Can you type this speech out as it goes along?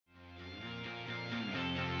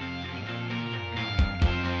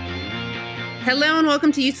Hello and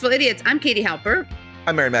welcome to Useful Idiots. I'm Katie Halper.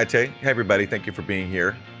 I'm Mary Matte. Hey, everybody. Thank you for being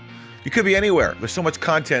here. You could be anywhere. There's so much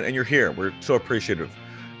content and you're here. We're so appreciative.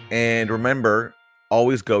 And remember,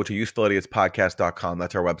 always go to usefulidiotspodcast.com.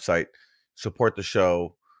 That's our website. Support the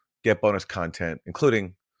show. Get bonus content,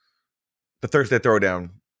 including the Thursday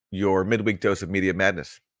Throwdown, your midweek dose of media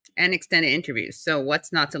madness. And extended interviews. So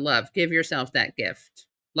what's not to love? Give yourself that gift.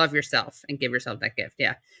 Love yourself and give yourself that gift.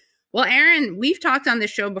 Yeah. Well, Aaron, we've talked on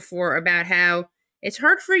this show before about how it's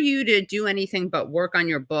hard for you to do anything but work on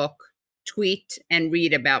your book, tweet, and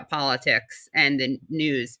read about politics and the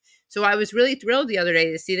news. So I was really thrilled the other day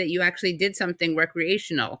to see that you actually did something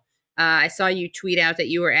recreational. I saw you tweet out that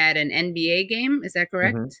you were at an NBA game. Is that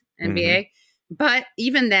correct? Mm-hmm. NBA? Mm-hmm. But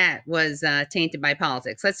even that was tainted by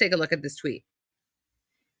politics. Let's take a look at this tweet.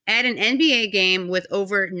 At an NBA game with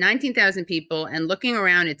over 19,000 people and looking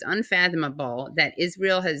around, it's unfathomable that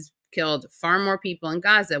Israel has killed far more people in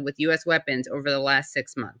Gaza with U.S. weapons over the last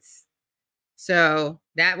 6 months. So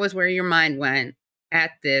that was where your mind went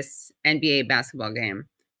at this NBA basketball game,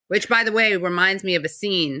 which, by the way, reminds me of a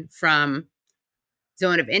scene from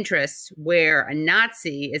Zone of Interest where a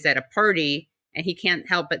Nazi is at a party and he can't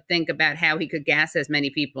help but think about how he could gas as many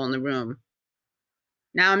people in the room.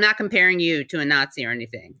 Now, I'm not comparing you to a Nazi or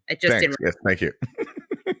anything. I just did. Yes, thank you.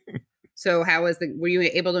 So how was were you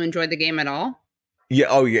able to enjoy the game at all? Yeah.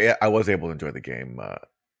 Oh, yeah. I was able to enjoy the game.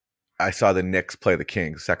 I saw the Knicks play the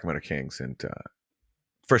Kings, Sacramento Kings, and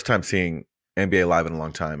first time seeing NBA live in a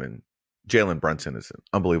long time. And Jalen Brunson is an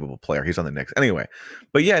unbelievable player. He's on the Knicks anyway.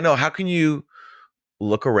 But yeah, no. How can you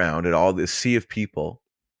look around at all this sea of people,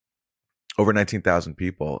 over 19,000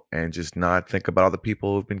 people, and just not think about all the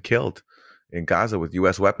people who've been killed in Gaza with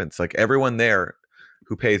U.S. weapons? Like everyone there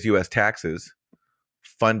who pays U.S. taxes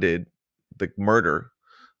funded the murder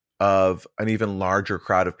of an even larger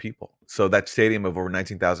crowd of people. So that stadium of over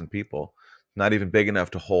 19,000 people, not even big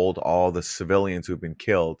enough to hold all the civilians who've been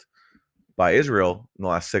killed by Israel in the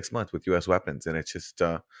last 6 months with U.S. weapons. And it's just,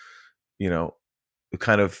 kind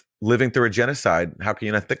of living through a genocide. How can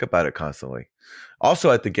you not think about it constantly?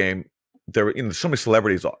 Also at the game, there were so many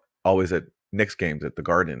celebrities always at Knicks games at the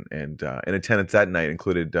Garden, and in attendance that night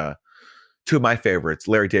included two of my favorites,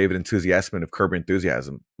 Larry David and Susie Essman of Curb Your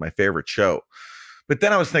Enthusiasm, my favorite show. But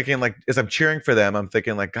then I was thinking, like, as I'm cheering for them, I'm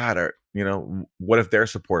thinking, like, God, what if they're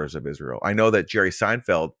supporters of Israel? I know that Jerry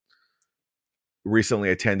Seinfeld recently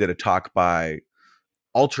attended a talk by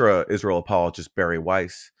ultra-Israel apologist Barry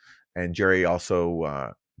Weiss, and Jerry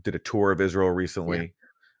also did a tour of Israel recently.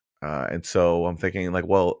 Yeah. And so I'm thinking, like,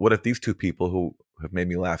 well, what if these two people who have made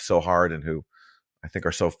me laugh so hard and who I think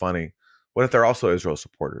are so funny, what if they're also Israel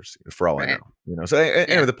supporters, for all I know? So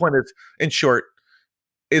anyway, the point is, in short,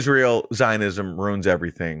 Israel, Zionism ruins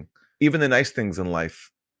everything. Even the nice things in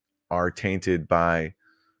life are tainted by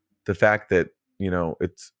the fact that,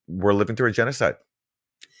 we're living through a genocide.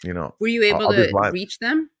 Were you able to reach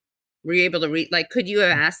them? Were you able to could you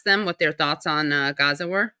have asked them what their thoughts on Gaza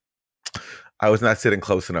were? I was not sitting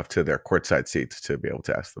close enough to their courtside seats to be able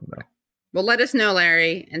to ask them, no. Well, let us know,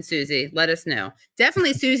 Larry and Susie. Let us know.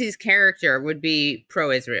 Definitely Susie's character would be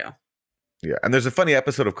pro-Israel. Yeah, and there's a funny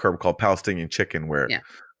episode of Curb called Palestinian Chicken where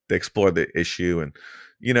they explore the issue, and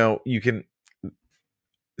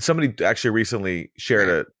somebody actually recently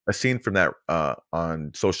shared a scene from that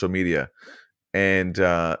on social media, and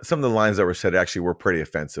some of the lines that were said actually were pretty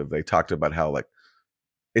offensive. They talked about how, like,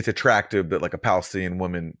 it's attractive that, like, a Palestinian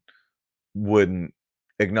woman wouldn't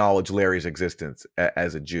acknowledge Larry's existence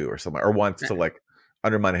as a Jew or something, or wants to, like,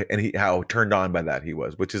 undermine it, and how turned on by that he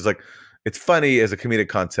was, which is, like, it's funny as a comedic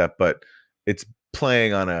concept, but it's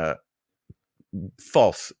playing on a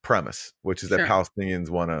false premise, which is that Palestinians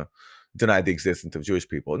want to deny the existence of Jewish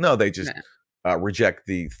people. No, they just reject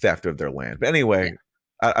the theft of their land. But anyway,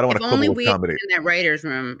 I don't want to quibble with comedy. In that writer's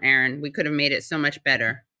room, Aaron, we could have made it so much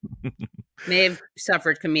better. May have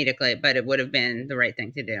suffered comedically, but it would have been the right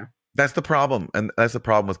thing to do. That's the problem. And that's the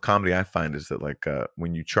problem with comedy, I find, is that, like,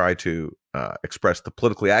 when you try to express the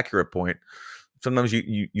politically accurate point, sometimes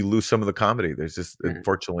you lose some of the comedy. There's just,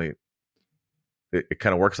 unfortunately, it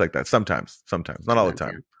kind of works like that. Sometimes, not all the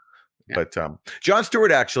time. Yeah. But Jon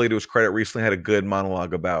Stewart, actually, to his credit, recently had a good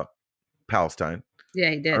monologue about Palestine. Yeah,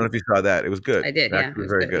 he did. I don't know if you saw that. It was good. I did, It was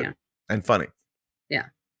very good. And funny. Yeah.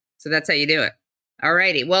 So that's how you do it. All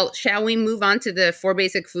righty. Well, shall we move on to the 4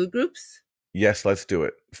 basic food groups? Yes, let's do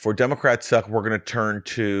it. For Democrats suck, we're going to turn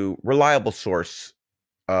to reliable source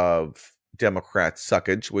of Democrat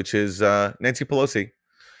suckage, which is Nancy Pelosi.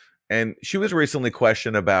 And she was recently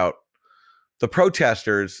questioned about the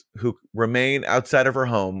protesters who remain outside of her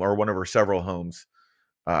home, or one of her several homes,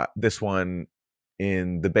 this one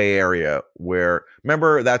in the Bay Area, where,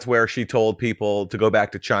 remember, that's where she told people to go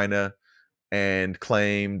back to China and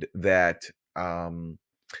claimed that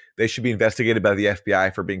they should be investigated by the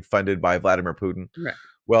FBI for being funded by Vladimir Putin. Right.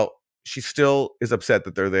 Well, she still is upset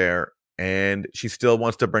that they're there, and she still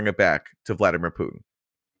wants to bring it back to Vladimir Putin.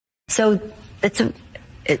 So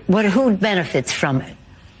who benefits from it?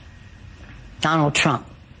 Donald Trump.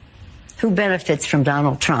 Who benefits from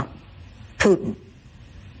Donald Trump? Putin.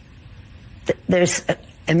 There's,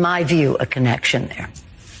 in my view, a connection there.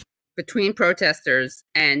 Between protesters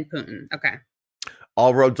and Putin. Okay.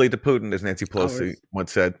 All roads lead to Putin, as Nancy Pelosi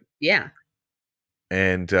once said. Yeah.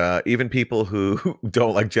 And even people who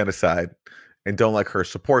don't like genocide and don't like her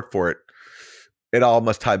support for it, it all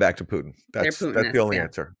must tie back to Putin. That's the only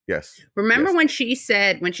answer. Yes. Remember when she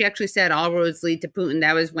actually said all roads lead to Putin,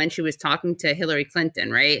 that was when she was talking to Hillary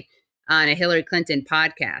Clinton, right? On a Hillary Clinton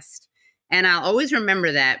podcast. And I'll always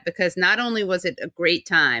remember that, because not only was it a great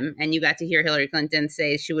time, and you got to hear Hillary Clinton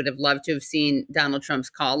say she would have loved to have seen Donald Trump's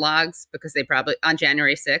call logs, because they probably, on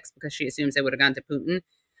January 6th, because she assumes they would have gone to Putin.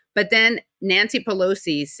 But then Nancy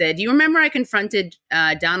Pelosi said, you remember I confronted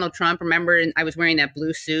Donald Trump? Remember I was wearing that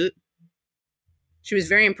blue suit? She was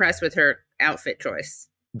very impressed with her outfit choice.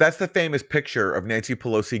 That's the famous picture of Nancy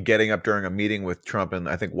Pelosi getting up during a meeting with Trump and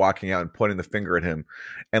I think walking out and pointing the finger at him.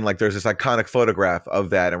 And like, there's this iconic photograph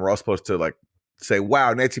of that. And we're all supposed to like say,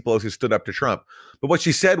 wow, Nancy Pelosi stood up to Trump. But what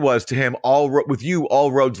she said was to him, all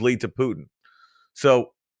roads lead to Putin.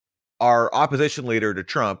 So our opposition leader to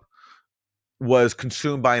Trump was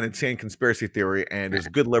consumed by an insane conspiracy theory, and as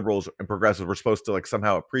good liberals and progressives, we're supposed to like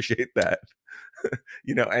somehow appreciate that,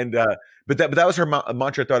 and but that was her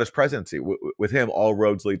mantra throughout his presidency. With him, all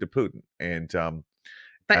roads lead to Putin, and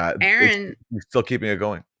but Aaron, he's still keeping it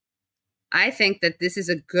going. I think that this is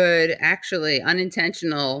a good, actually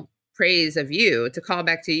unintentional praise of you, to call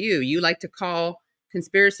back to you. You like to call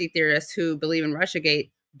conspiracy theorists who believe in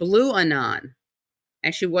Russiagate blue anon,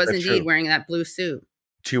 and she was indeed wearing that blue suit.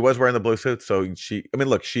 She was wearing the blue suit, so she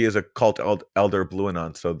is a cult elder blue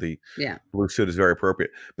anon, so the blue suit is very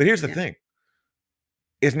appropriate. But here's the thing.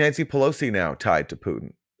 Is Nancy Pelosi now tied to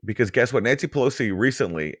Putin? Because guess what? Nancy Pelosi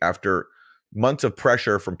recently, after months of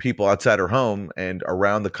pressure from people outside her home and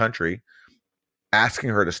around the country,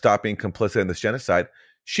 asking her to stop being complicit in this genocide,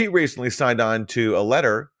 she recently signed on to a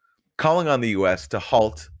letter calling on the U.S. to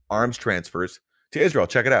halt arms transfers to Israel.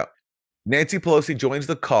 Check it out. Nancy Pelosi joins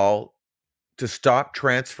the call to stop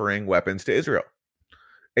transferring weapons to Israel,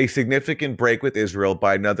 a significant break with Israel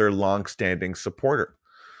by another long-standing supporter.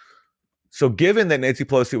 So given that Nancy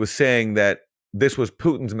Pelosi was saying that this was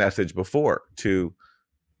Putin's message before to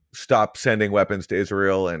stop sending weapons to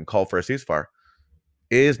Israel and call for a ceasefire,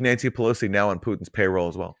 is Nancy Pelosi now on Putin's payroll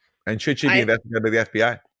as well? And should she be investigated by the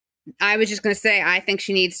FBI? I was just going to say, I think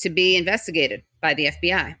she needs to be investigated by the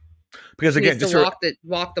FBI. Because again, just walk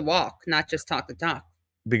the walk, not just talk the talk.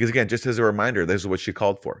 Because again, just as a reminder, this is what she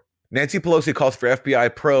called for. Nancy Pelosi calls for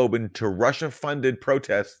FBI probe into Russia-funded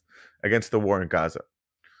protests against the war in Gaza.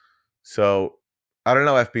 So I don't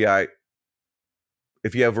know, FBI,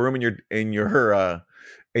 if you have room in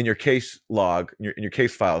your case log, in your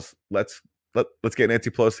case files, let's get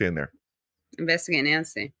Nancy Pelosi in there. Investigate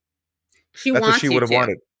Nancy. That's what she would have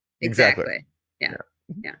wanted. Exactly. Yeah.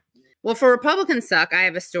 Well, for Republicans suck, I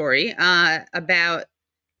have a story about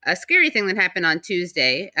a scary thing that happened on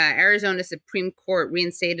Tuesday. Arizona Supreme Court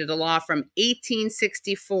reinstated a law from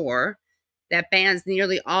 1864 that bans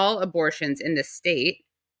nearly all abortions in the state.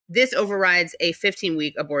 This overrides a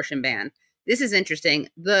 15-week abortion ban. This is interesting.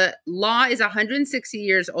 The law is 160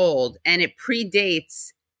 years old, and it predates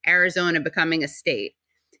Arizona becoming a state.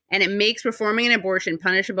 And it makes performing an abortion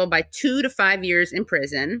punishable by 2 to 5 years in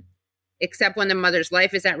prison, except when the mother's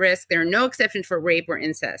life is at risk. There are no exceptions for rape or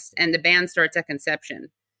incest, and the ban starts at conception.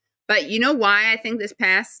 But you know why I think this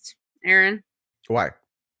passed, Aaron? Why?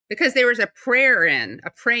 Because there was a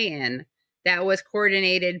pray-in that was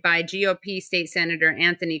coordinated by GOP State Senator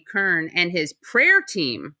Anthony Kern and his prayer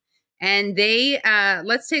team. And they,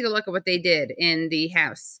 let's take a look at what they did in the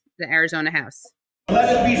House, the Arizona House. Let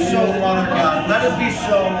it be so, Father God. Let it be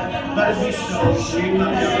so. Let it be so.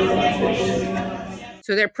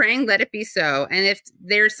 So they're praying, let it be so. And if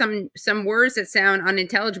there's some words that sound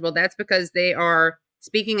unintelligible, that's because they are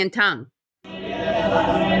speaking in tongue. Lord,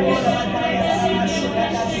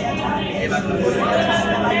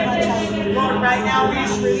 right now we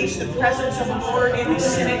just release the presence of the Lord in the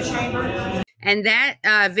Senate chamber. And that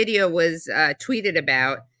video was tweeted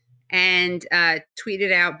about and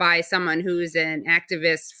tweeted out by someone who's an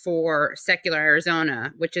activist for Secular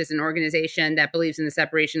Arizona, which is an organization that believes in the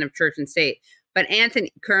separation of church and state. But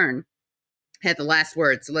Anthony Kern had the last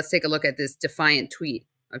word. So let's take a look at this defiant tweet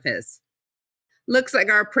of his. Looks like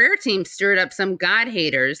our prayer team stirred up some God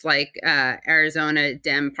haters like Arizona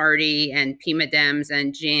Dem Party and Pima Dems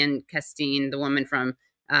and Jan Castine, the woman from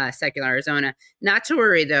secular Arizona. Not to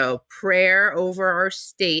worry, though. Prayer over our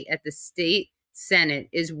state at the state Senate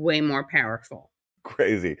is way more powerful.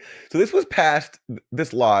 Crazy. So this was passed,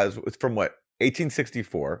 this law is from what,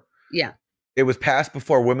 1864? Yeah. It was passed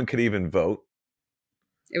before women could even vote.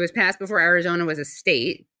 It was passed before Arizona was a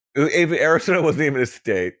state. Arizona wasn't even a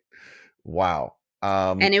state. Wow.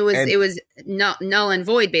 And it was null and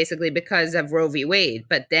void basically because of Roe v. Wade.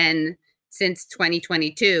 But then since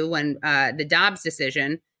 2022, when the Dobbs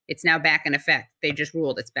decision, it's now back in effect. They just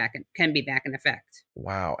ruled can be back in effect.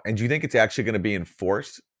 Wow. And do you think it's actually going to be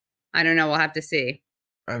enforced? I don't know. We'll have to see.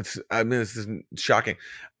 I mean, this is shocking.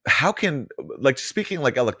 How can, like, speaking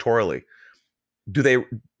like electorally, do they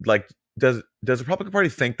does the Republican Party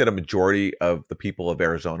think that a majority of the people of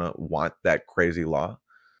Arizona want that crazy law?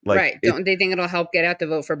 Like, right. Don't they think it'll help get out the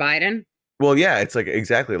vote for Biden? Well, yeah, it's like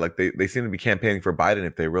exactly like they seem to be campaigning for Biden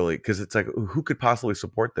if they really, because it's like, who could possibly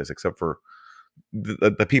support this except for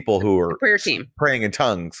the people who are prayer team praying in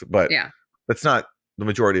tongues? But yeah, that's not the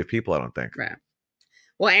majority of people, I don't think. Right.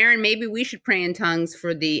 Well, Aaron, maybe we should pray in tongues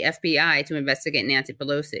for the FBI to investigate Nancy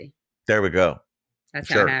Pelosi. There we go.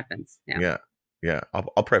 That's how it happens. Yeah. Yeah.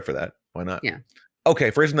 I'll pray for that. Why not? Yeah.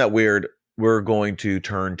 Okay. For Isn't That Weird? We're going to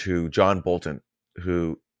turn to John Bolton,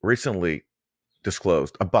 who recently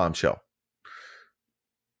disclosed a bombshell.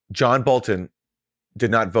 John Bolton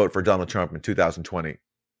did not vote for Donald Trump in 2020,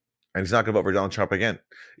 and he's not going to vote for Donald Trump again,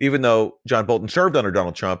 even though John Bolton served under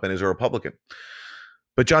Donald Trump and is a Republican.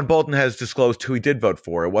 But John Bolton has disclosed who he did vote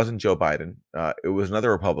for. It wasn't Joe Biden. It was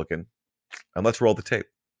another Republican. And let's roll the tape.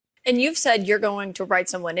 And you've said you're going to write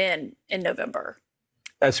someone in November.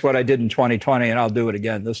 That's what I did in 2020, and I'll do it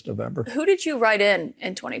again this November. Who did you write in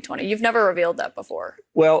 2020? You've never revealed that before.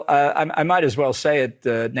 Well, I might as well say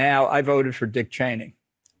it now. I voted for Dick Cheney.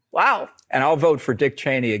 Wow. And I'll vote for Dick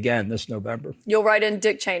Cheney again this November. You'll write in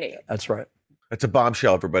Dick Cheney. That's right. That's a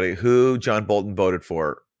bombshell, everybody. Who John Bolton voted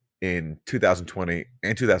for in 2020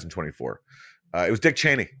 and 2024. It was Dick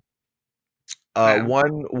Cheney. Wow.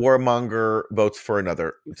 One warmonger votes for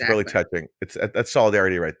another. It's really touching. That's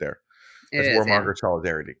solidarity right there. That's warmonger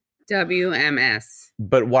solidarity. WMS.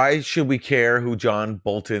 But why should we care who John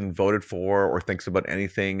Bolton voted for or thinks about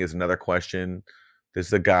anything is another question. This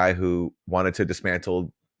is a guy who wanted to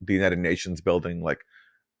dismantle the United Nations building, like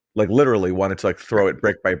literally wanted to throw it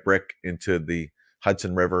brick by brick into the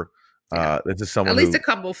Hudson River. This is someone at least a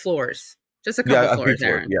couple floors, just a couple floors,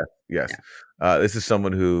 Aaron. Yes. This is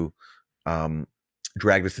someone who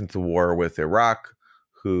dragged us into war with Iraq,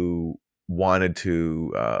 who wanted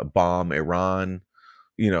to bomb Iran,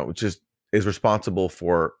 just is responsible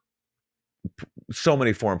for so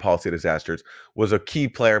many foreign policy disasters, was a key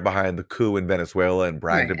player behind the coup in Venezuela and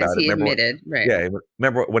bragged about it.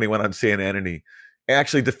 Remember when he went on CNN and he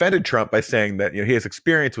actually defended Trump by saying that he has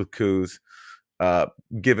experience with coups,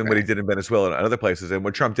 given what he did in Venezuela and other places, and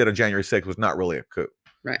what Trump did on January 6th was not really a coup.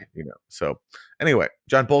 Right. So anyway,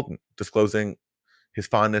 John Bolton disclosing his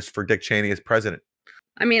fondness for Dick Cheney as president.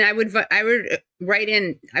 I mean, I would write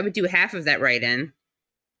in. I would do half of that write in.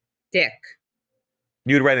 Dick.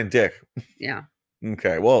 You'd write in Dick. Yeah.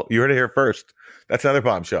 Okay. Well, you heard it here first. That's another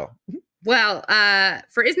bombshell. Well,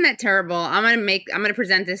 for Isn't That Terrible? I'm gonna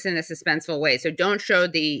present this in a suspenseful way. So don't show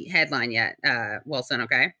the headline yet, Wilson.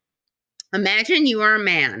 Okay. Imagine you are a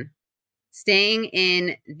man staying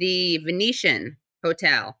in the Venetian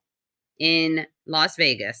Hotel in Las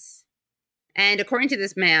Vegas, and according to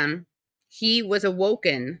this man, he was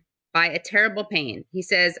awoken by a terrible pain. He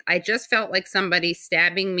says, "I just felt like somebody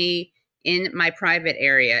stabbing me in my private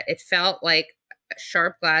area. It felt like a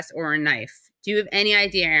sharp glass or a knife." Do you have any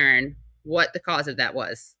idea, Aaron, what the cause of that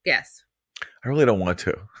was? Guess. I really don't want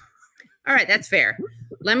to. All right, that's fair.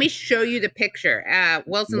 Let me show you the picture.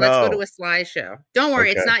 Wilson, let's go to a slideshow. Don't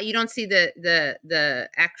worry, it's not. You don't see the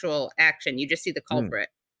actual action. You just see the culprit.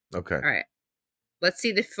 Okay. All right. Let's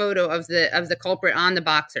see the photo of the culprit on the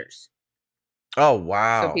boxers. Oh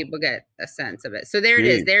wow! So people get a sense of it. So there it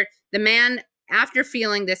is. There, the man, after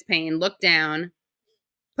feeling this pain, looked down,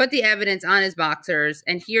 put the evidence on his boxers,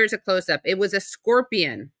 and here's a close-up. It was a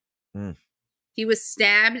scorpion. He was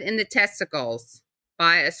stabbed in the testicles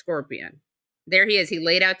by a scorpion. There he is. He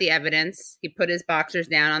laid out the evidence. He put his boxers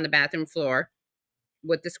down on the bathroom floor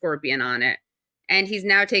with the scorpion on it, and he's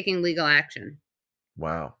now taking legal action.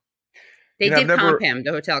 Wow. They did comp him.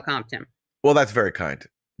 The hotel comped him. Well, that's very kind.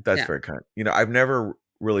 That's very kind. I've never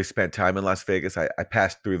really spent time in Las Vegas. I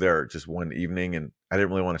passed through there just one evening and I didn't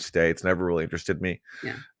really want to stay. It's never really interested me.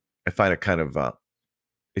 Yeah. I find it kind of,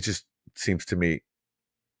 it just seems to me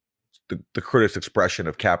the crudest expression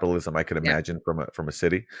of capitalism I could imagine from a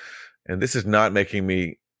city. And this is not making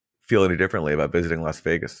me feel any differently about visiting Las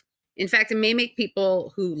Vegas. In fact, it may make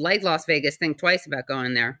people who like Las Vegas think twice about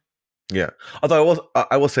going there. Yeah. Although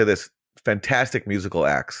I will say this, fantastic musical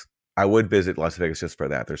acts. I would visit Las Vegas just for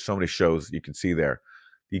that. There's so many shows you can see there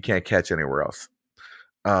you can't catch anywhere else.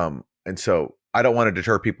 And so I don't want to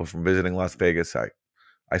deter people from visiting Las Vegas.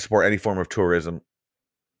 I support any form of tourism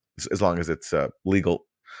as long as it's legal.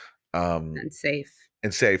 And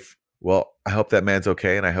safe. Well, I hope that man's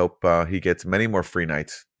okay, and I hope he gets many more free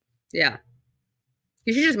nights. Yeah.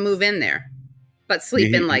 You should just move in there, but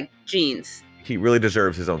sleep in like jeans. He really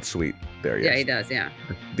deserves his own suite there. Yes. Yeah, he does. Yeah.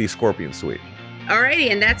 The Scorpion suite. Alrighty,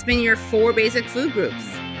 and that's been your 4 basic food groups.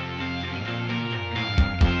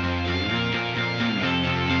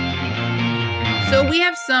 So we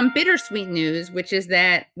have some bittersweet news, which is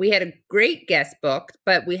that we had a great guest booked,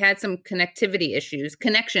 but we had some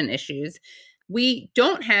connection issues. We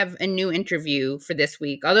don't have a new interview for this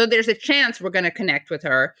week, although there's a chance we're going to connect with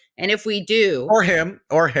her. And if we do... Or him.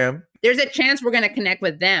 There's a chance we're going to connect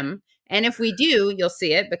with them. And if we do, you'll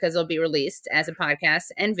see it because it'll be released as a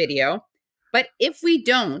podcast and video. But if we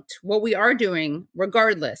don't, what we are doing,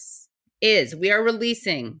 regardless, is we are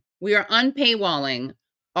unpaywalling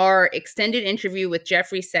our extended interview with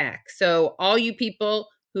Jeffrey Sachs. So all you people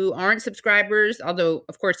who aren't subscribers, although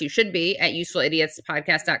of course you should be at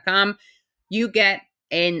usefulidiots.podcast.com, you get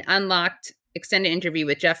an unlocked extended interview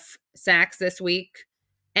with Jeff Sachs this week.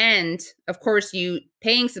 And of course, you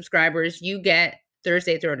paying subscribers, you get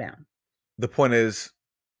Thursday Throwdown. The point is,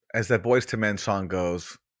 as that Boyz II Men song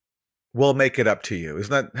goes, we'll make it up to you.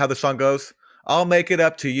 Isn't that how the song goes? I'll make it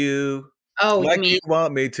up to you. Oh, like you mean, you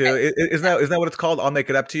want me to. Isn't that what it's called? I'll make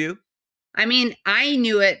it up to you? I mean, I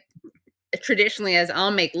knew it traditionally as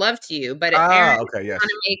I'll make love to you, but okay, yes.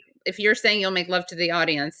 If you're saying you'll make love to the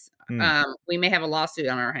audience, we may have a lawsuit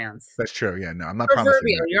on our hands. That's true. Yeah, no, I'm not promising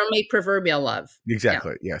that. You'll make proverbial love.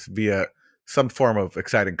 Exactly. Yeah. Yes, via some form of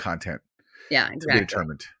exciting content. Yeah, exactly. To be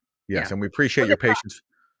determined. Yes, and we appreciate your patience.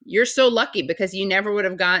 You're so lucky because you never would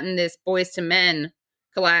have gotten this Boyz II Men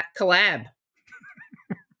collab.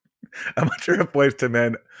 I'm not sure if Boyz II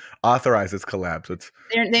Men authorizes collabs.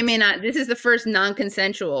 They may not. This is the first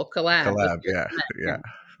non-consensual collab.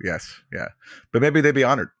 Yes. But maybe they'd be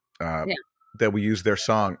honored that we use their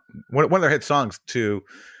song, one of their hit songs, to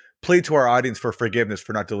plead to our audience for forgiveness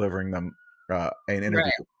for not delivering them an interview.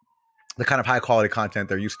 Right. The kind of high quality content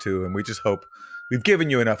they're used to, and we just hope we've given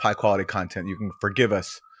you enough high quality content. You can forgive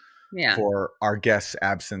us for our guest's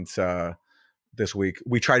absence this week.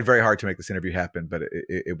 We tried very hard to make this interview happen, but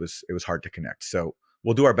it was hard to connect. So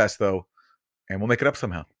we'll do our best though, and we'll make it up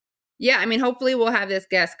somehow. Yeah, I mean, hopefully we'll have this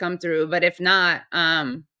guest come through, but if not,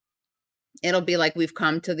 it'll be like we've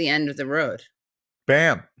come to the end of the road.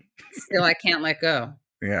 Bam. Still, I can't let go.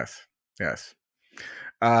 Yes.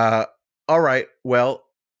 All right. Well,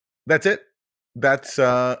 that's it. That's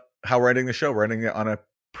how we're ending the show. We're ending it on a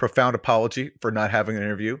profound apology for not having an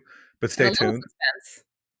interview, but stay tuned. Suspense.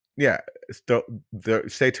 Yeah.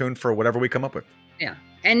 Stay tuned for whatever we come up with. Yeah.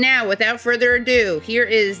 And now, without further ado, here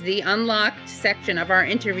is the unlocked section of our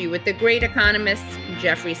interview with the great economist,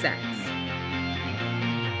 Jeffrey Sachs.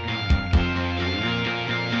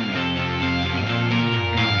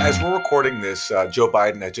 As we're recording this, Joe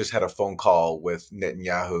Biden has just had a phone call with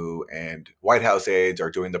Netanyahu, and White House aides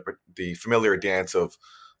are doing the familiar dance of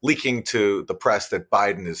leaking to the press that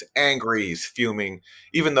Biden is angry, he's fuming,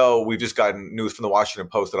 even though we've just gotten news from the Washington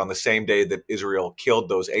Post that on the same day that Israel killed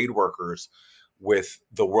those aid workers with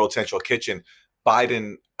the World Central Kitchen,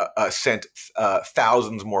 Biden sent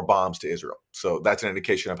thousands more bombs to Israel. So that's an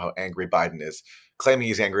indication of how angry Biden is, claiming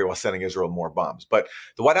he's angry while sending Israel more bombs. But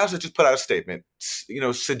the White House has just put out a statement,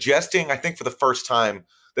 suggesting, I think for the first time,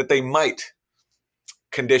 that they might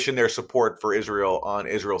condition their support for Israel on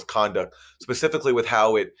Israel's conduct, specifically with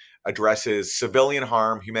how it addresses civilian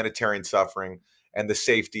harm, humanitarian suffering, and the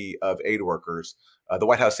safety of aid workers. The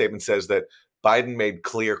White House statement says that Biden made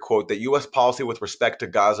clear, quote, that U.S. policy with respect to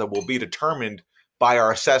Gaza will be determined by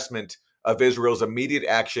our assessment of Israel's immediate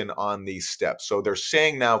action on these steps. So they're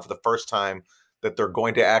saying now for the first time that they're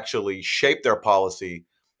going to actually shape their policy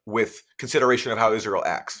with consideration of how Israel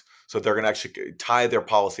acts. So they're going to actually tie their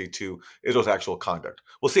policy to Israel's actual conduct.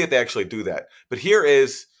 We'll see if they actually do that. But here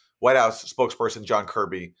is White House spokesperson John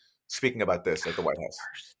Kirby speaking about this at the White House.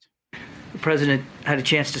 The president had a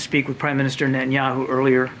chance to speak with Prime Minister Netanyahu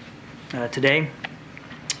earlier today.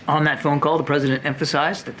 On that phone call, the president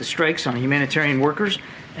emphasized that the strikes on humanitarian workers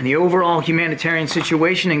and the overall humanitarian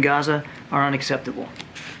situation in Gaza are unacceptable.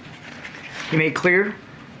 He made clear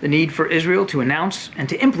the need for Israel to announce and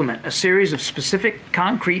to implement a series of specific,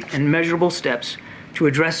 concrete, and measurable steps to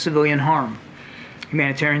address civilian harm,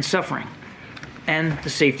 humanitarian suffering, and the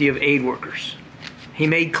safety of aid workers. He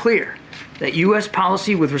made clear that U.S.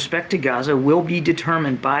 policy with respect to Gaza will be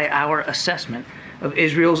determined by our assessment of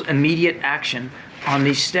Israel's immediate action on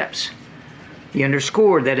these steps. He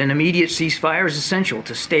underscored that an immediate ceasefire is essential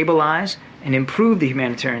to stabilize and improve the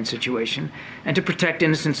humanitarian situation and to protect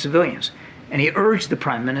innocent civilians. And he urged the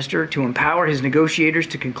Prime Minister to empower his negotiators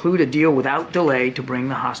to conclude a deal without delay to bring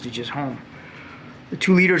the hostages home. The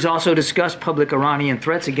two leaders also discussed public Iranian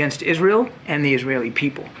threats against Israel and the Israeli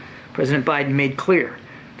people. President Biden made clear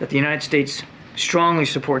that the United States strongly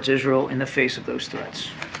supports Israel in the face of those threats.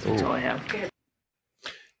 That's all I have.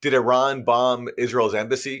 Did Iran bomb Israel's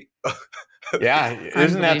embassy? Yeah,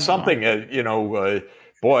 isn't that something?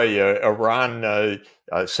 Iran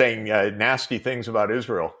saying nasty things about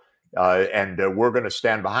Israel, and we're going to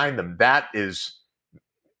stand behind them. That is,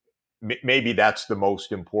 maybe that's the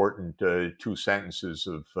most important two sentences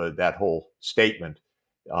of that whole statement,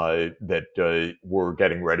 that we're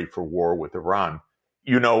getting ready for war with Iran.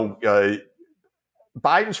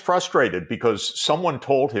 Biden's frustrated because someone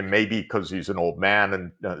told him, maybe because he's an old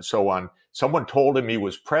man and so on, someone told him he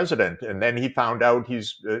was president, and then he found out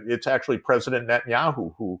it's actually President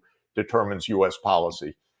Netanyahu who determines U.S.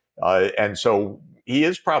 policy. And so he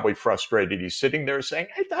is probably frustrated. He's sitting there saying,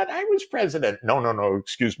 I thought I was president. No,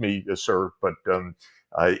 excuse me, sir, but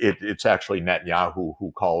it's actually Netanyahu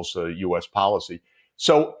who calls U.S. policy.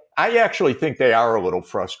 So I actually think they are a little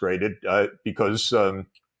frustrated because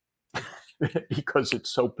it's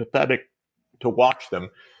so pathetic to watch them.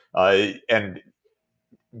 And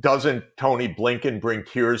doesn't Tony Blinken bring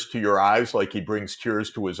tears to your eyes like he brings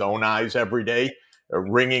tears to his own eyes every day,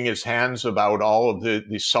 wringing his hands about all of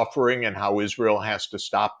the suffering and how Israel has to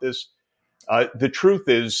stop this? The truth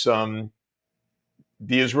is, the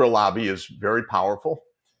Israel lobby is very powerful.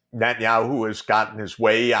 Netanyahu has gotten his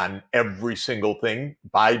way on every single thing.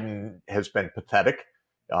 Biden has been pathetic.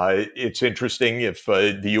 It's interesting if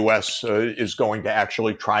the U.S. is going to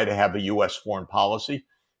actually try to have a U.S. foreign policy.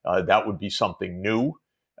 That would be something new.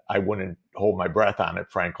 I wouldn't hold my breath on it,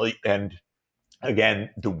 frankly. And again,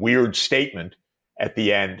 the weird statement at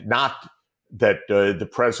the end, not that the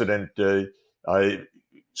president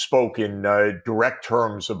spoke in direct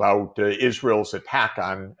terms about Israel's attack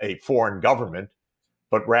on a foreign government,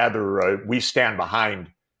 but rather we stand behind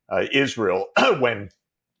Israel when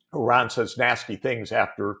Iran says nasty things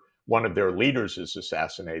after one of their leaders is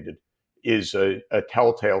assassinated, is a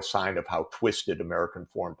telltale sign of how twisted American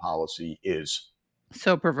foreign policy is.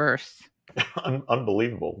 So perverse.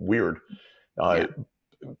 Unbelievable. Weird.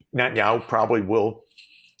 Netanyahu probably will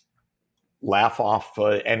laugh off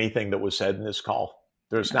anything that was said in this call.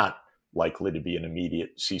 There's not likely to be an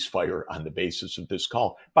immediate ceasefire on the basis of this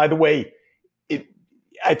call. By the way,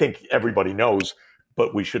 I think everybody knows,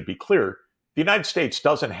 but we should be clear, the United States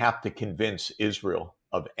doesn't have to convince Israel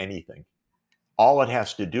of anything. All it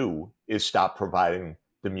has to do is stop providing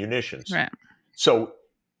the munitions. Right. So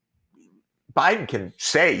Biden can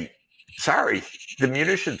say, sorry, the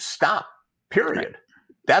munitions stop, period. Right.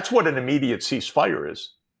 That's what an immediate ceasefire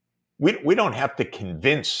is. We don't have to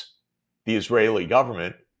convince the Israeli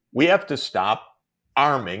government. We have to stop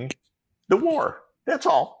arming the war. That's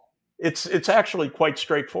all. It's actually quite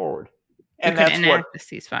straightforward. And that's enact the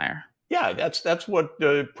ceasefire. Yeah, that's what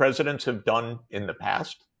presidents have done in the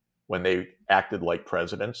past when they acted like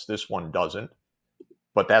presidents. This one doesn't,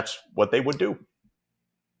 but that's what they would do.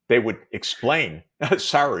 They would explain,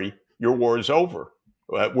 sorry, your war is over.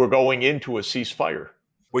 We're going into a ceasefire.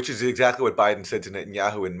 Which is exactly what Biden said to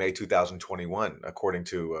Netanyahu in May 2021, according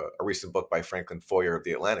to a recent book by Franklin Foyer of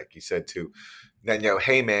The Atlantic. He said to Netanyahu,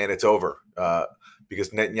 hey, man, it's over, because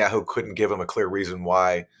Netanyahu couldn't give him a clear reason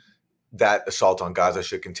why that assault on Gaza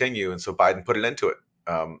should continue. And so Biden put an end to it.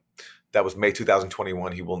 That was May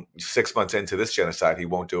 2021. He will, 6 months into this genocide, he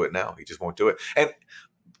won't do it now. He just won't do it. And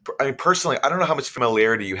I mean, personally, I don't know how much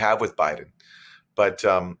familiarity you have with Biden, but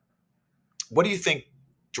what do you think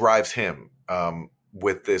drives him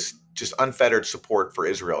with this just unfettered support for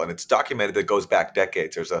Israel? And it's documented that goes back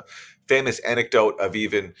decades. There's a famous anecdote of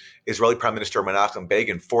even Israeli Prime Minister Menachem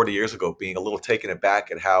Begin 40 years ago being a little taken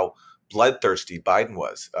aback at how bloodthirsty Biden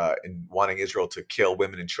was in wanting Israel to kill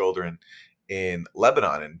women and children in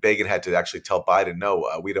Lebanon. And Begin had to actually tell Biden, no,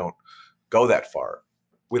 we don't go that far.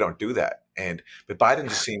 We don't do that. But Biden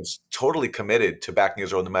just seems totally committed to backing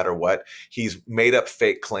Israel no matter what. He's made up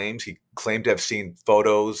fake claims. He claimed to have seen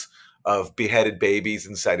photos of beheaded babies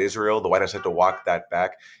inside Israel. The White House had to walk that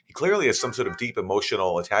back. He clearly has some sort of deep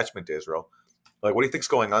emotional attachment to Israel. Like, what do you think's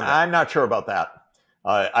going on there? I'm not sure about that.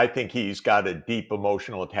 I think he's got a deep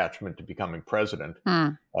emotional attachment to becoming president,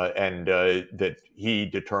 and that he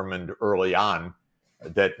determined early on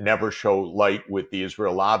that never show light with the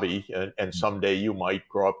Israel lobby, and someday you might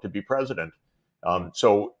grow up to be president.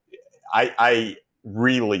 So I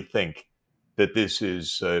really think that this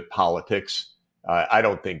is politics. I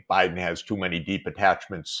don't think Biden has too many deep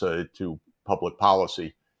attachments to public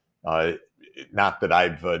policy, not that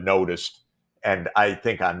I've noticed. And I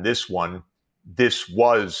think on this one, this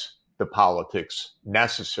was the politics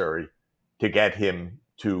necessary to get him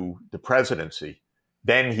to the presidency.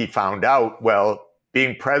 Then he found out, well,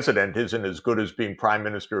 being president isn't as good as being prime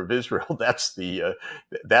minister of Israel. That's the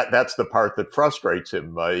that's the part that frustrates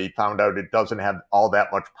him. He found out it doesn't have all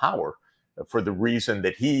that much power for the reason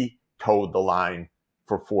that he towed the line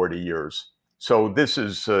for 40 years. So this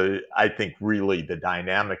is, I think, really the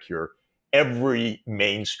dynamic here. Every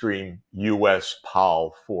mainstream U.S.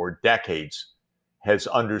 pol for decades has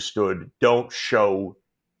understood, don't show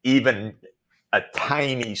even a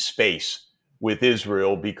tiny space with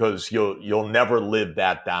Israel because you'll never live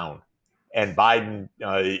that down. And Biden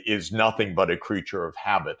is nothing but a creature of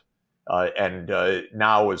habit. And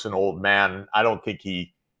now as an old man, I don't think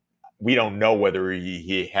we don't know whether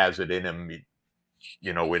he has it in him,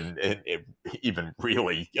 even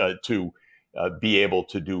really to be able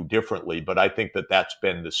to do differently. But I think that that's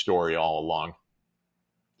been the story all along.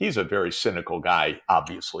 He's a very cynical guy,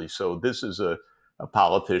 obviously. So this is a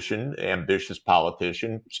politician, ambitious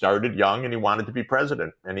politician, started young and he wanted to be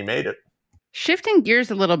president and he made it. Shifting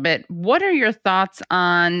gears a little bit, what are your thoughts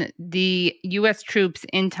on the U.S. troops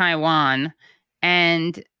in Taiwan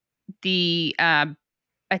and the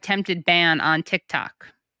attempted ban on TikTok?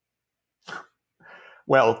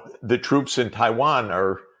 Well, the troops in Taiwan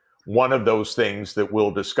are one of those things that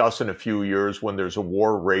we'll discuss in a few years when there's a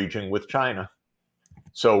war raging with China.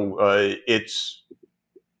 So it's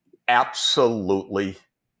absolutely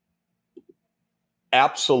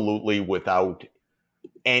without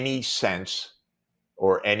any sense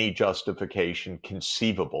or any justification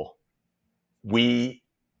conceivable. We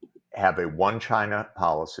have a one China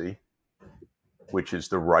policy, which is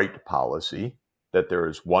the right policy, that there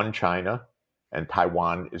is one China and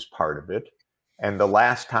Taiwan is part of it. And the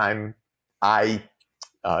last time I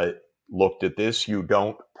looked at this, you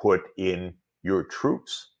don't put in your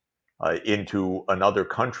troops into another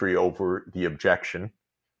country over the objection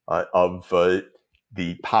of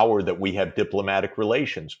the power that we have diplomatic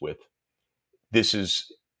relations with. This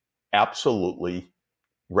is absolutely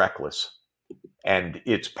reckless. And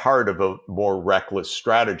it's part of a more reckless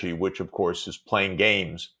strategy, which of course is playing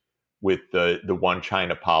games with the one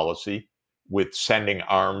China policy, with sending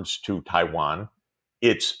arms to Taiwan.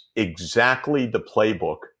 It's exactly the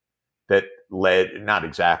playbook that led, not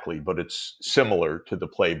exactly, but it's similar to the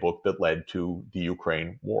playbook that led to the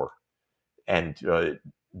Ukraine war. And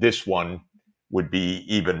this one would be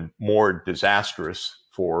even more disastrous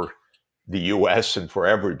for the US and for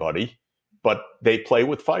everybody, but they play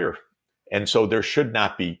with fire. And so there should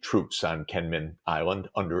not be troops on Kenman Island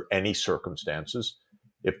under any circumstances.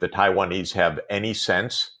 If the Taiwanese have any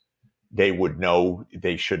sense, they would know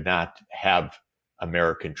they should not have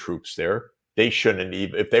American troops there. They shouldn't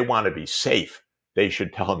even, if they want to be safe, they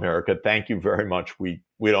should tell America, thank you very much. We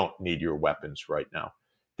don't need your weapons right now.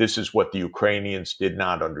 This is what the Ukrainians did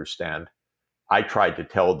not understand. I tried to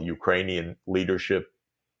tell the Ukrainian leadership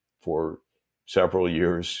for several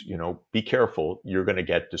years, be careful, you're going to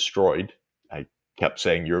get destroyed. I kept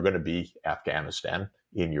saying, you're going to be Afghanistan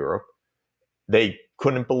in Europe. They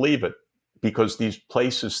couldn't believe it because these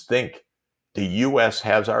places think the U.S.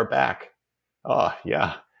 has our back. Oh,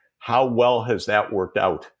 yeah. How well has that worked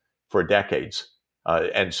out for decades?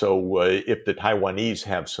 And so if the Taiwanese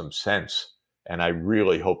have some sense, and I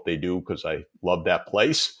really hope they do because I love that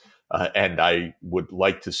place, and I would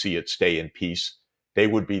like to see it stay in peace, they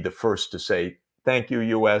would be the first to say, thank you,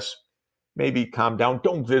 U.S., maybe calm down.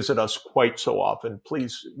 Don't visit us quite so often.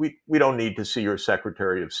 Please, we don't need to see your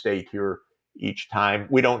Secretary of State here each time.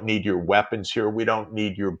 We don't need your weapons here. We don't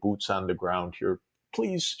need your boots on the ground here.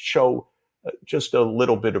 Please show just a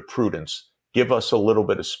little bit of prudence. Give us a little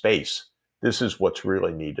bit of space. This is what's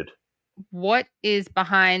really needed. What is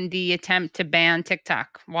behind the attempt to ban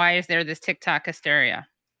TikTok? Why is there this TikTok hysteria?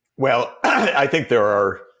 Well, I think there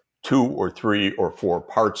are 2 or 3 or 4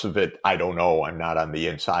 parts of it. I don't know. I'm not on the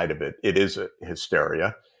inside of it. It is a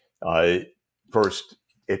hysteria. First,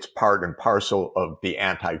 it's part and parcel of the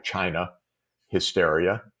anti-China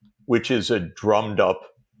hysteria, which is a drummed up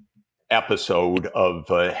episode of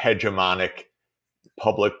hegemonic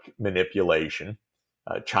public manipulation.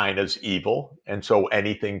 China's evil, and so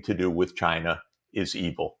anything to do with China is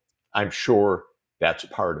evil. I'm sure that's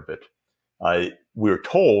part of it. We're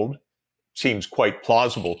told, seems quite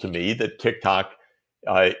plausible to me, that TikTok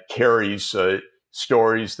carries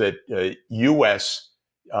stories that U.S.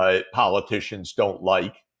 Politicians don't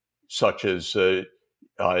like, such as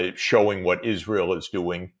showing what Israel is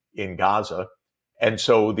doing in Gaza. And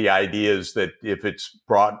so the idea is that if it's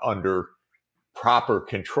brought under proper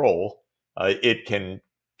control, it can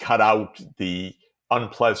cut out the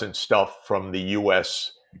unpleasant stuff from the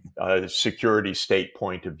U.S. Security state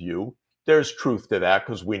point of view. There's truth to that,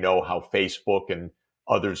 because we know how Facebook and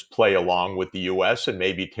others play along with the U.S., and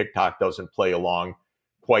maybe TikTok doesn't play along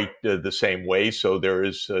quite the same way. So there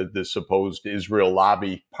is the supposed Israel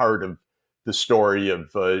lobby part of the story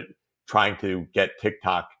of trying to get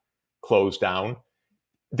TikTok closed down.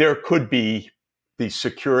 There could be the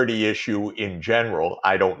security issue in general.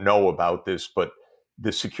 I don't know about this, but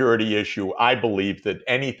the security issue, I believe that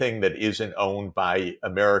anything that isn't owned by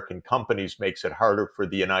American companies makes it harder for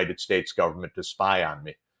the United States government to spy on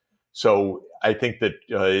me. So I think that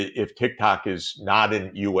if TikTok is not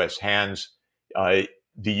in U.S. hands, the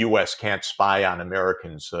U.S. can't spy on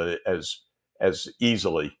Americans as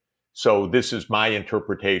easily. So this is my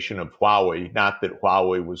interpretation of Huawei. Not that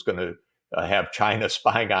Huawei was going to have China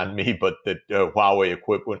spying on me, but that Huawei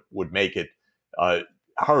equipment would make it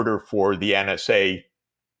harder for the NSA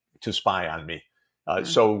to spy on me.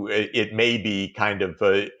 So it may be kind of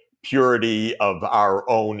a purity of our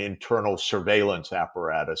own internal surveillance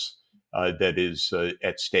apparatus that is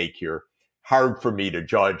at stake here. Hard for me to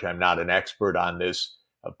judge. I'm not an expert on this,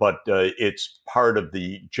 but it's part of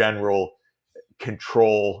the general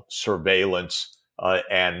control, surveillance,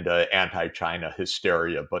 and anti-China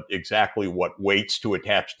hysteria. But exactly what weights to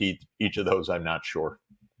attach to each of those, I'm not sure.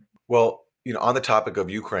 Well, on the topic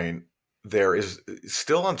of Ukraine, there is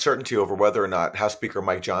still uncertainty over whether or not House Speaker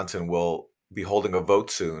Mike Johnson will be holding a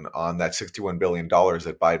vote soon on that $61 billion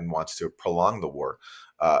that Biden wants to prolong the war.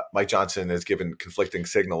 Mike Johnson has given conflicting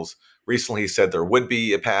signals. Recently, he said there would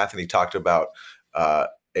be a path, and he talked about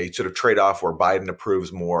a sort of trade-off where Biden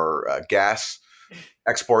approves more gas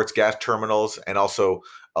exports, gas terminals, and also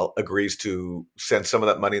agrees to send some of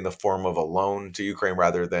that money in the form of a loan to Ukraine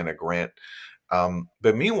rather than a grant.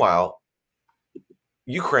 But meanwhile,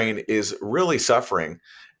 Ukraine is really suffering,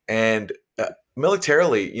 and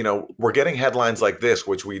militarily, we're getting headlines like this,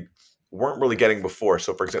 which we weren't really getting before.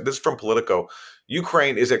 So, for example, this is from Politico.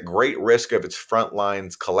 Ukraine is at great risk of its front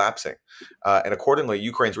lines collapsing. And accordingly,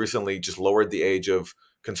 Ukraine's recently just lowered the age of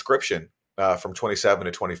conscription from 27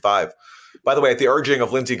 to 25. By the way, at the urging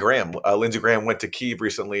of Lindsey Graham went to Kyiv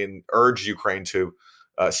recently and urged Ukraine to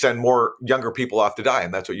send more younger people off to die.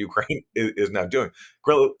 And that's what Ukraine is now doing.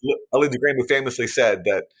 Lindsey Graham, who famously said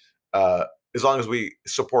that as long as we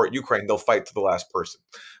support Ukraine, they'll fight to the last person.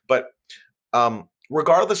 But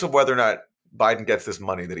regardless of whether or not Biden gets this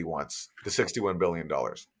money that he wants, the $61 billion,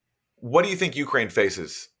 what do you think Ukraine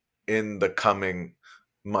faces in the coming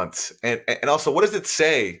months? And also, what does it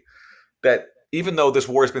say that even though this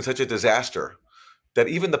war has been such a disaster, that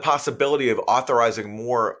even the possibility of authorizing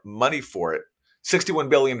more money for it, $61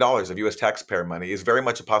 billion of U.S. taxpayer money, is very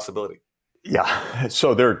much a possibility? Yeah.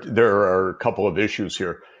 So there are a couple of issues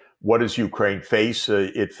here. What does Ukraine face?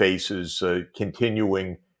 It faces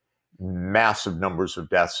continuing massive numbers of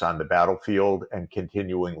deaths on the battlefield and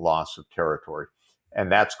continuing loss of territory.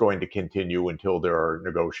 And that's going to continue until there are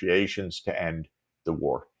negotiations to end the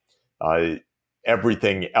war.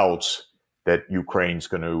 Everything else that Ukraine's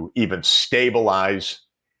going to even stabilize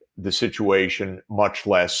the situation, much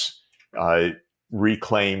less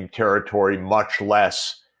reclaim territory, much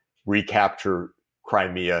less recapture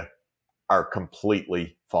Crimea, are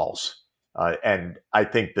completely false. And I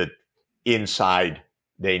think that inside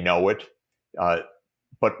they know it,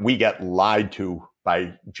 but we get lied to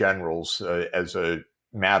by generals as a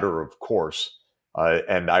matter of course.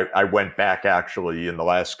 And I went back actually in the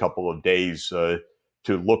last couple of days to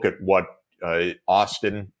look at what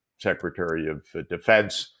Austin, Secretary of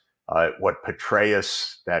Defense, what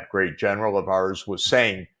Petraeus, that great general of ours, was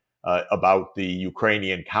saying about the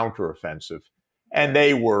Ukrainian counteroffensive. And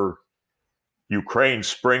they were, Ukraine's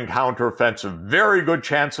spring counteroffensive, very good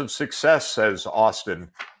chance of success, says Austin,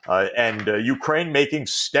 and Ukraine making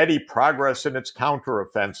steady progress in its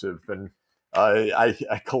counteroffensive. And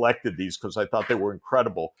I collected these because I thought they were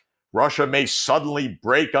incredible. Russia may suddenly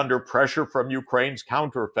break under pressure from Ukraine's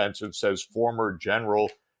counteroffensive, says former General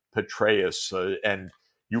Petraeus. And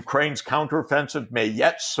Ukraine's counteroffensive may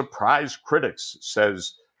yet surprise critics,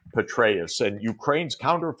 says Petraeus. And Ukraine's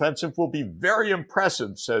counteroffensive will be very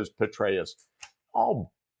impressive, says Petraeus.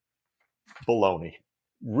 All baloney.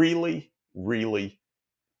 Really, really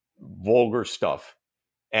vulgar stuff.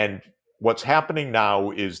 And what's happening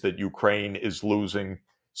now is that Ukraine is losing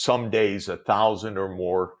some days 1,000 or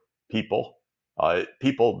more people,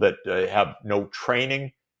 people that have no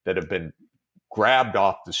training, that have been grabbed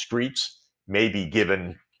off the streets, maybe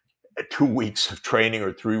given 2 weeks of training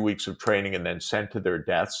or 3 weeks of training and then sent to their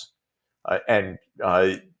deaths. And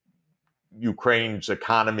Ukraine's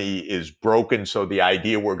economy is broken, so the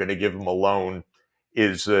idea we're going to give them a loan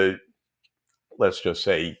is, let's just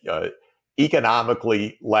say,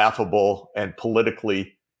 economically laughable and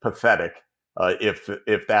politically pathetic.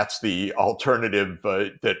 If that's the alternative,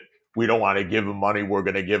 that we don't want to give them money, we're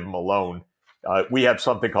going to give them a loan. We have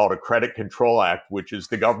something called a Credit Control Act, which is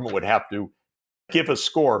the government would have to give a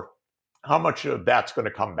score how much of that's going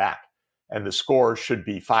to come back. And the score should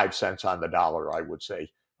be 5 cents on the dollar, I would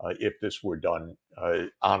say, if this were done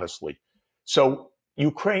honestly. So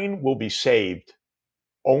Ukraine will be saved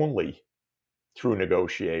only through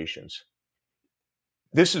negotiations.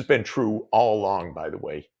 This has been true all along, by the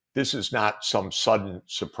way. This is not some sudden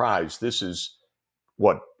surprise. This is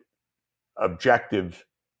what objective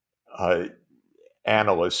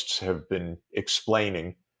analysts have been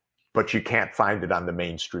explaining, but you can't find it on the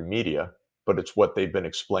mainstream media. But it's what they've been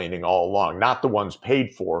explaining all along, not the ones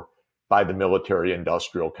paid for by the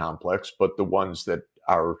military-industrial complex, but the ones that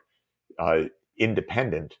are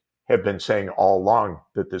independent have been saying all along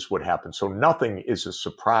that this would happen. So nothing is a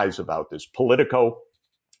surprise about this. Politico,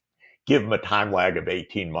 give them a time lag of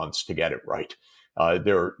 18 months to get it right.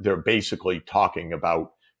 They're basically talking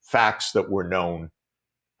about facts that were known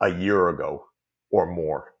a year ago or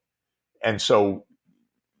more. And so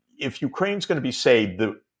if Ukraine's going to be saved,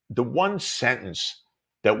 the one sentence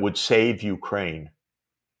that would save Ukraine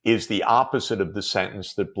is the opposite of the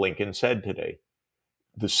sentence that Blinken said today.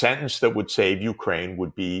 The sentence that would save Ukraine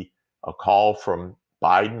would be a call from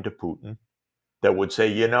Biden to Putin that would say,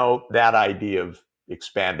 you know, that idea of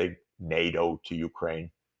expanding NATO to Ukraine,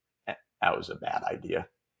 that was a bad idea.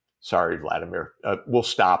 Sorry, Vladimir. We'll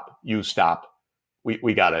stop. You stop.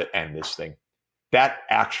 We got to end this thing. That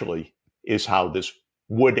actually is how this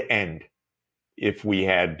would end if we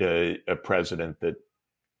had a president that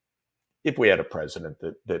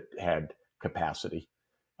had capacity.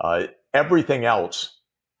 Everything else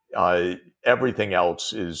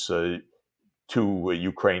is to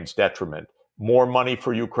Ukraine's detriment. More money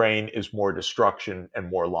for Ukraine is more destruction and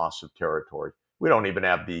more loss of territory. We don't even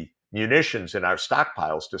have the munitions in our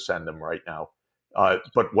stockpiles to send them right now.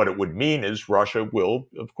 But what it would mean is Russia will,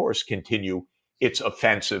 of course, continue its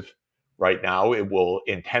offensive right now. It will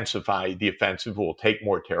intensify the offensive, will take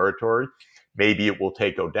more territory. Maybe it will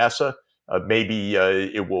take Odessa. Maybe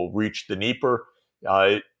it will reach the Dnieper.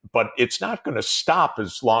 But it's not going to stop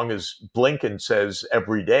as long as Blinken says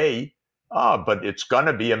every day, but it's going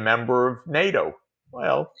to be a member of NATO.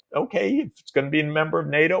 Well, okay, if it's going to be a member of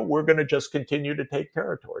NATO, we're going to just continue to take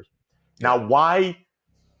territory. Now, why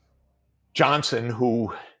Johnson,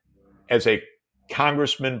 who as a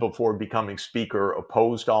congressman before becoming speaker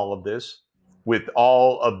opposed all of this, with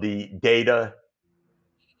all of the data,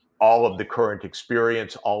 all of the current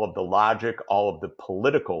experience, all of the logic, all of the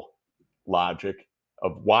political logic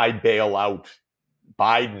of why bail out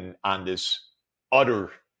Biden on this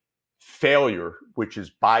utter failure, which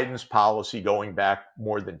is Biden's policy going back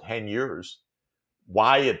more than 10 years,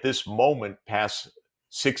 why at this moment pass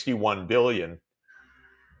 $61 billion?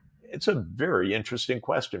 It's a very interesting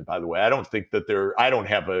question, by the way. I don't think that I don't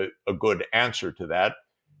have a good answer to that,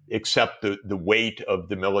 except the weight of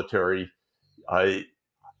the military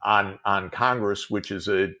on Congress, which is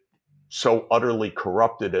so utterly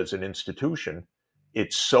corrupted as an institution.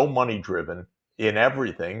 It's so money driven in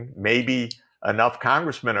everything. Maybe enough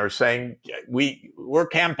congressmen are saying, we're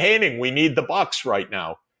campaigning, we need the bucks right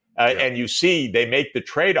now. And you see, they make the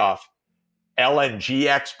trade-off. LNG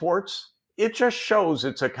exports, it just shows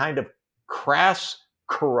it's a kind of crass,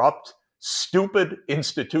 corrupt, stupid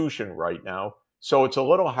institution right now. So it's a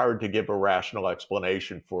little hard to give a rational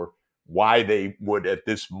explanation for why they would at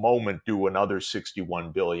this moment do another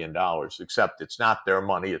 $61 billion, except it's not their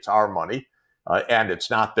money, it's our money. And it's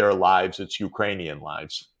not their lives, it's Ukrainian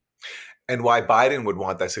lives. And why Biden would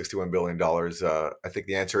want that $61 billion, I think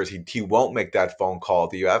the answer is he won't make that phone call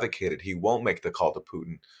that you advocated. He won't make the call to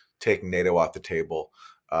Putin, taking NATO off the table,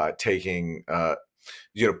 putting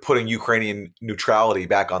Ukrainian neutrality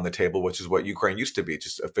back on the table, which is what Ukraine used to be,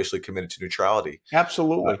 just officially committed to neutrality.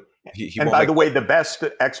 Absolutely. And by the way, the best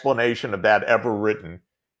explanation of that ever written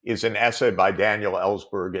is an essay by Daniel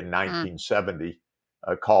Ellsberg in 1970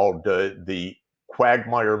 called The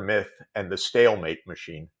Quagmire Myth and the Stalemate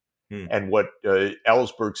Machine. And what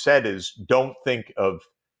Ellsberg said is, don't think of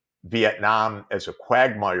Vietnam as a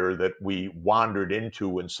quagmire that we wandered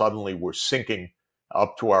into and suddenly we're sinking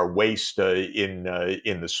up to our waist in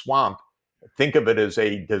the swamp. Think of it as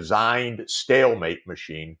a designed stalemate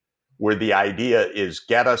machine where the idea is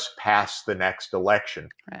get us past the next election,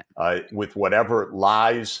 with whatever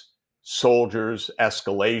lies, soldiers,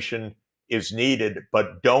 escalation is needed,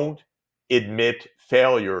 but don't admit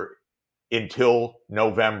failure until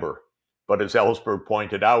November. But as Ellsberg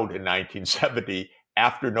pointed out in 1970,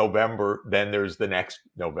 after November, then there's the next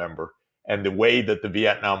November. And the way that the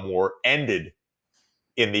Vietnam War ended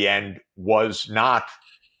in the end was not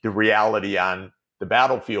the reality on the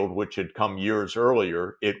battlefield, which had come years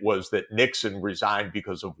earlier. It was that Nixon resigned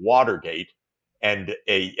because of Watergate, and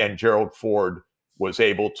Gerald Ford was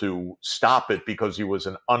able to stop it because he was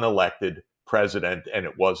an unelected president and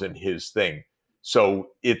it wasn't his thing. So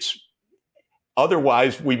it's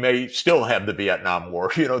otherwise we may still have the Vietnam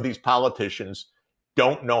War. You know, these politicians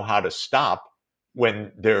don't know how to stop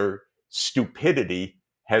when their stupidity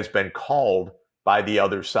has been called by the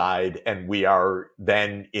other side, and we are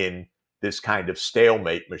then in this kind of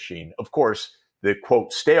stalemate machine. Of course, the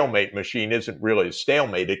quote stalemate machine isn't really a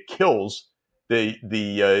stalemate. It kills the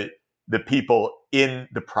people in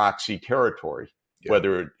the proxy territory,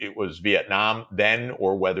 whether it was Vietnam then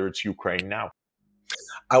or whether it's Ukraine now.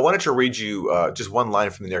 I wanted to read you just one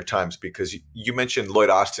line from the New York Times, because you mentioned Lloyd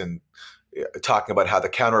Austin talking about how the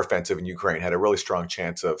counteroffensive in Ukraine had a really strong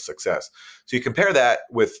chance of success. So you compare that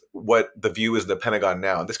with what the view is in the Pentagon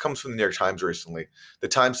now. This comes from the New York Times recently. The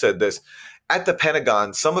Times said this: at the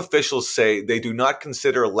Pentagon, some officials say they do not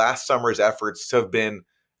consider last summer's efforts to have been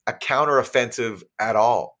a counteroffensive at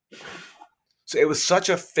all. So it was such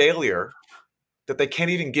a failure that they can't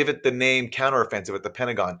even give it the name counteroffensive at the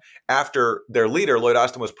Pentagon after their leader, Lloyd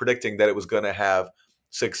Austin, was predicting that it was going to have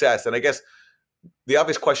success. And I guess the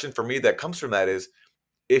obvious question for me that comes from that is,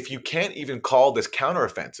 if you can't even call this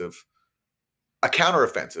counteroffensive a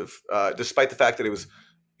counteroffensive, despite the fact that it was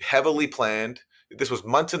heavily planned, this was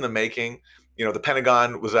months in the making. You know, the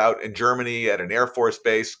Pentagon was out in Germany at an Air Force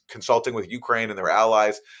base consulting with Ukraine and their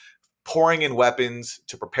allies, pouring in weapons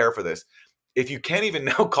to prepare for this. If you can't even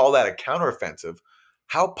now call that a counteroffensive,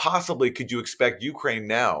 how possibly could you expect Ukraine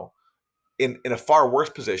now in a far worse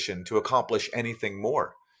position to accomplish anything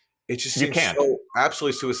more? It just seems so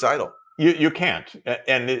absolutely suicidal. You can't,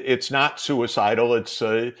 and it's not suicidal. It's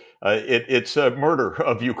a murder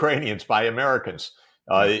of Ukrainians by Americans.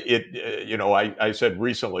 I said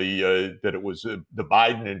recently that it was the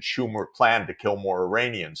Biden and Schumer plan to kill more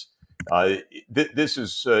Iranians. This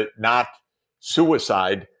is not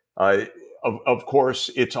suicide. Of course,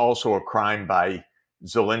 it's also a crime by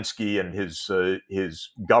Zelensky and his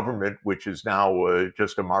government, which is now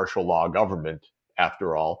just a martial law government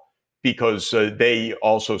after all, because they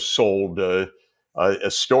also sold a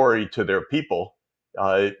story to their people.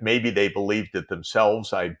 Maybe they believed it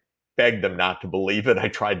themselves. I begged them not to believe it. I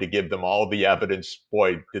tried to give them all the evidence.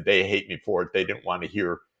 Boy, did they hate me for it. They didn't want to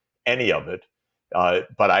hear any of it.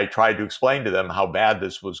 But I tried to explain to them how bad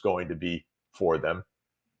this was going to be for them.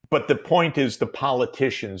 But the point is, the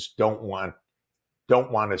politicians don't want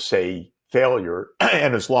to say failure.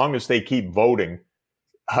 And as long as they keep voting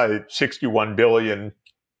 61 billion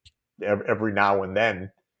every now and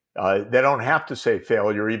then, they don't have to say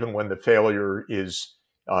failure, even when the failure is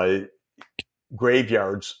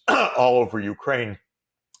graveyards all over Ukraine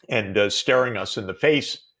and staring us in the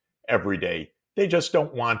face every day. They just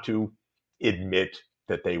don't want to admit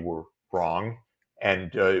that they were wrong.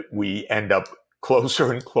 And we end up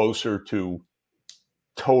closer and closer to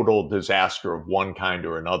total disaster of one kind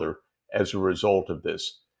or another as a result of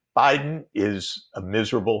this. Biden is a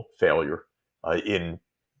miserable failure in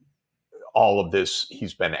all of this.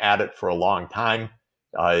 He's been at it for a long time,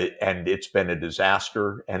 and it's been a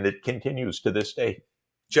disaster, and it continues to this day.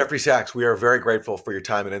 Jeffrey Sachs, we are very grateful for your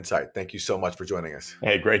time and insight. Thank you so much for joining us.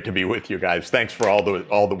 Hey, great to be with you guys. Thanks for all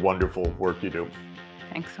the wonderful work you do.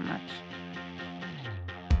 Thanks so much.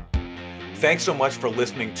 Thanks so much for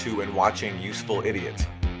listening to and watching Useful Idiots.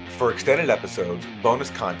 For extended episodes, bonus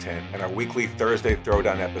content, and our weekly Thursday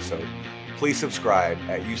Throwdown episode, please subscribe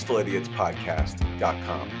at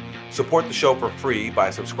usefulidiotspodcast.com. Support the show for free by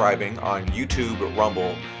subscribing on YouTube,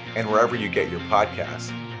 Rumble, and wherever you get your podcasts.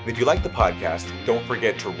 And if you like the podcast, don't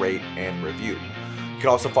forget to rate and review. You can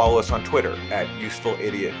also follow us on Twitter at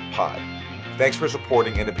UsefulIdiotPod. Thanks for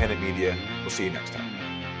supporting independent media. We'll see you next time.